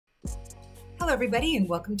Hello everybody and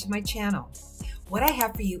welcome to my channel. What I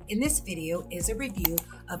have for you in this video is a review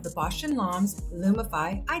of the Bausch+Lomb's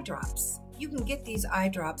Lumify eye drops. You can get these eye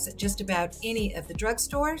drops at just about any of the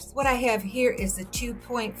drugstores. What I have here is the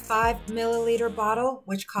 2.5 milliliter bottle,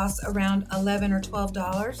 which costs around $11 or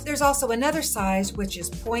 $12. There's also another size, which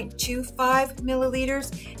is 0.25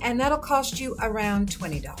 milliliters, and that'll cost you around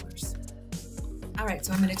 $20. All right,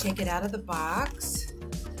 so I'm going to take it out of the box.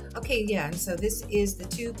 Okay, yeah, and so this is the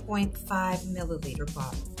 2.5 milliliter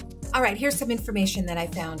bottle. All right, here's some information that I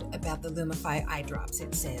found about the Lumify eye drops.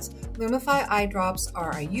 It says, Lumify eye drops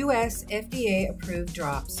are a US FDA approved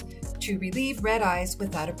drops to relieve red eyes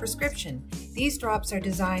without a prescription. These drops are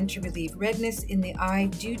designed to relieve redness in the eye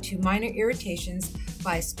due to minor irritations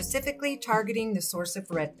by specifically targeting the source of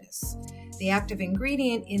redness. The active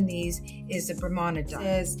ingredient in these is the brimonidine.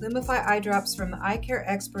 It says Lumify eye drops from the eye care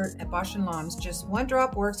expert at Bausch+Lomb's. Just one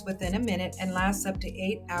drop works within a minute and lasts up to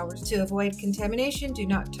 8 hours. To avoid contamination, do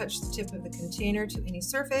not touch the tip of the container to any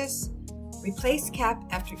surface. Replace cap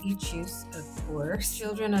after each use, of course.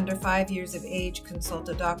 Children under 5 years of age consult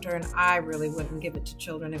a doctor, and I really wouldn't give it to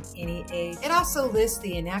children of any age. It also lists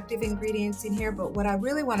the inactive ingredients in here, but what I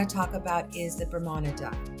really want to talk about is the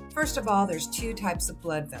brimonidine. First of all, there's two types of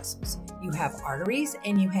blood vessels. You have arteries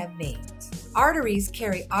and you have veins. Arteries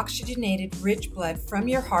carry oxygenated, rich blood from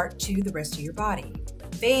your heart to the rest of your body.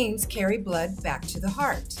 Veins carry blood back to the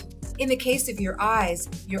heart. In the case of your eyes,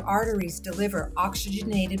 your arteries deliver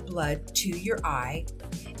oxygenated blood to your eye,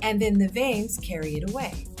 and then the veins carry it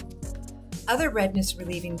away. Other redness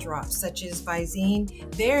relieving drops, such as Visine,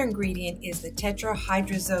 their ingredient is the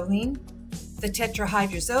tetrahydrozoline. The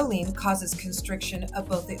tetrahydrozoline causes constriction of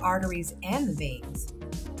both the arteries and the veins.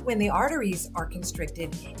 When the arteries are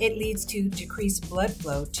constricted, it leads to decreased blood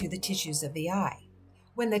flow to the tissues of the eye.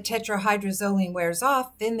 When the tetrahydrozoline wears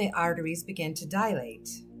off, then the arteries begin to dilate.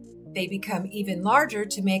 They become even larger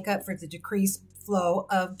to make up for the decreased flow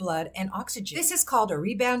of blood and oxygen. This is called a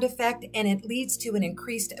rebound effect, and it leads to an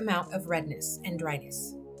increased amount of redness and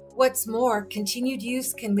dryness. What's more, continued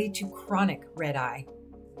use can lead to chronic red eye.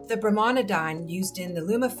 The brimonidine used in the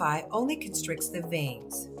Lumify only constricts the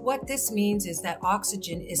veins. What this means is that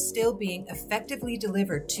oxygen is still being effectively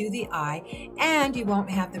delivered to the eye, and you won't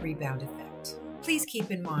have the rebound effect. Please keep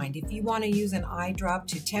in mind, if you want to use an eye drop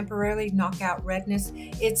to temporarily knock out redness,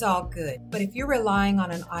 it's all good. But if you're relying on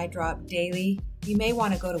an eye drop daily, you may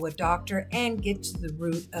want to go to a doctor and get to the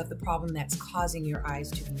root of the problem that's causing your eyes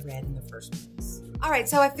to be red in the first place. All right,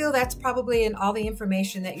 so I feel that's probably all the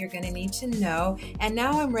information that you're going to need to know. And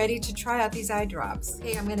now I'm ready to try out these eye drops.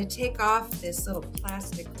 Okay, I'm going to take off this little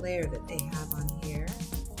plastic layer that they have on here.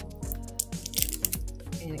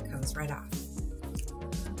 And it comes right off.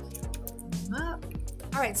 Up.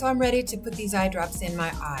 All right, so I'm ready to put these eye drops in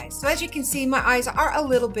my eyes. So as you can see, my eyes are a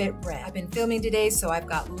little bit red. I've been filming today, so I've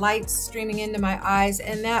got lights streaming into my eyes,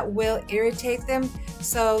 and that will irritate them.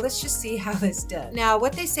 So let's just see how this does. Now,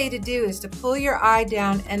 what they say to do is to pull your eye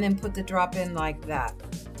down and then put the drop in like that.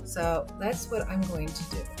 So that's what I'm going to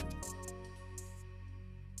do.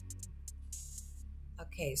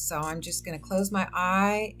 Okay, so I'm just gonna close my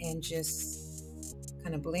eye and just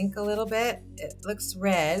kind of blink a little bit. It looks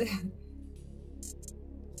red.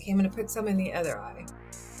 Okay, I'm going to put some in the other eye.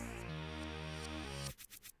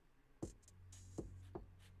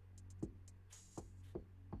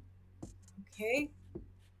 Okay.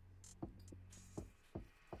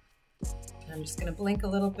 I'm just going to blink a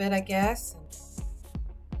little bit, I guess.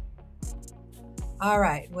 All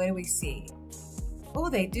right, what do we see? Oh,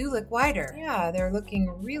 they do look whiter. Yeah, they're looking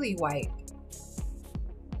really white.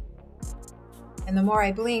 And the more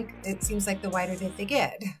I blink, it seems like the whiter that they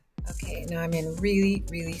get. Okay, now I'm in really,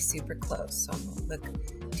 really super close. So I'm gonna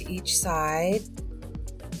look to each side.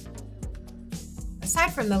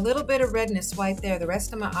 Aside from the little bit of redness white there, the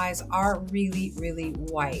rest of my eyes are really, really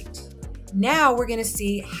white. Now we're gonna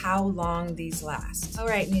see how long these last. All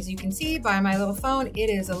right, and as you can see by my little phone, it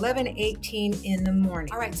is 11:18 in the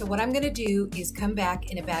morning. All right, so what I'm gonna do is come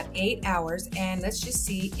back in about 8 hours, and let's just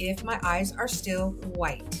see if my eyes are still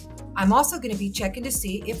white. I'm also going to be checking to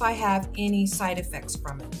see if I have any side effects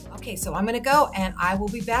from it. Okay, so I'm going to go and I will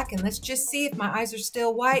be back, and let's just see if my eyes are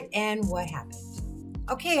still white and what happened.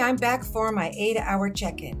 Okay, I'm back for my 8-hour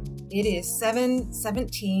check-in. It is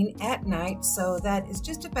 7:17 at night, so that is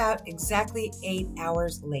just about exactly 8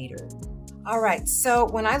 hours later. All right, so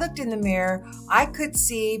when I looked in the mirror, I could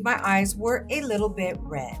see my eyes were a little bit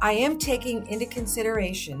red. I am taking into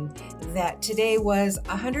consideration that today was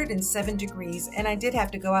 107 degrees and I did have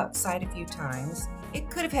to go outside a few times. It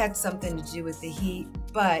could have had something to do with the heat,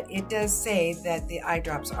 but it does say that the eye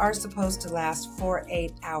drops are supposed to last for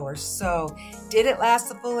 8 hours. So did it last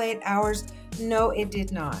the full 8 hours? No, it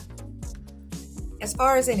did not. As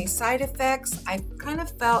far as any side effects, I kind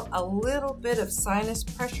of felt a little bit of sinus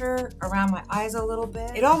pressure around my eyes a little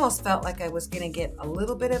bit. It almost felt like I was going to get a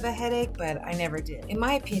little bit of a headache, but I never did. In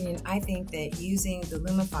my opinion, I think that using the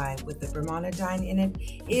Lumify with the bromonidine in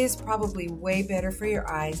it is probably way better for your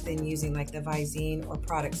eyes than using like the Visine or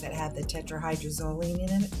products that have the tetrahydrozoline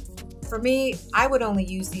in it. For me, I would only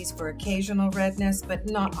use these for occasional redness, but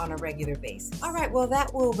not on a regular basis. All right, well,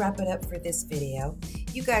 that will wrap it up for this video.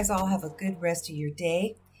 You guys all have a good rest of your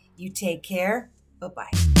day. You take care. Bye-bye.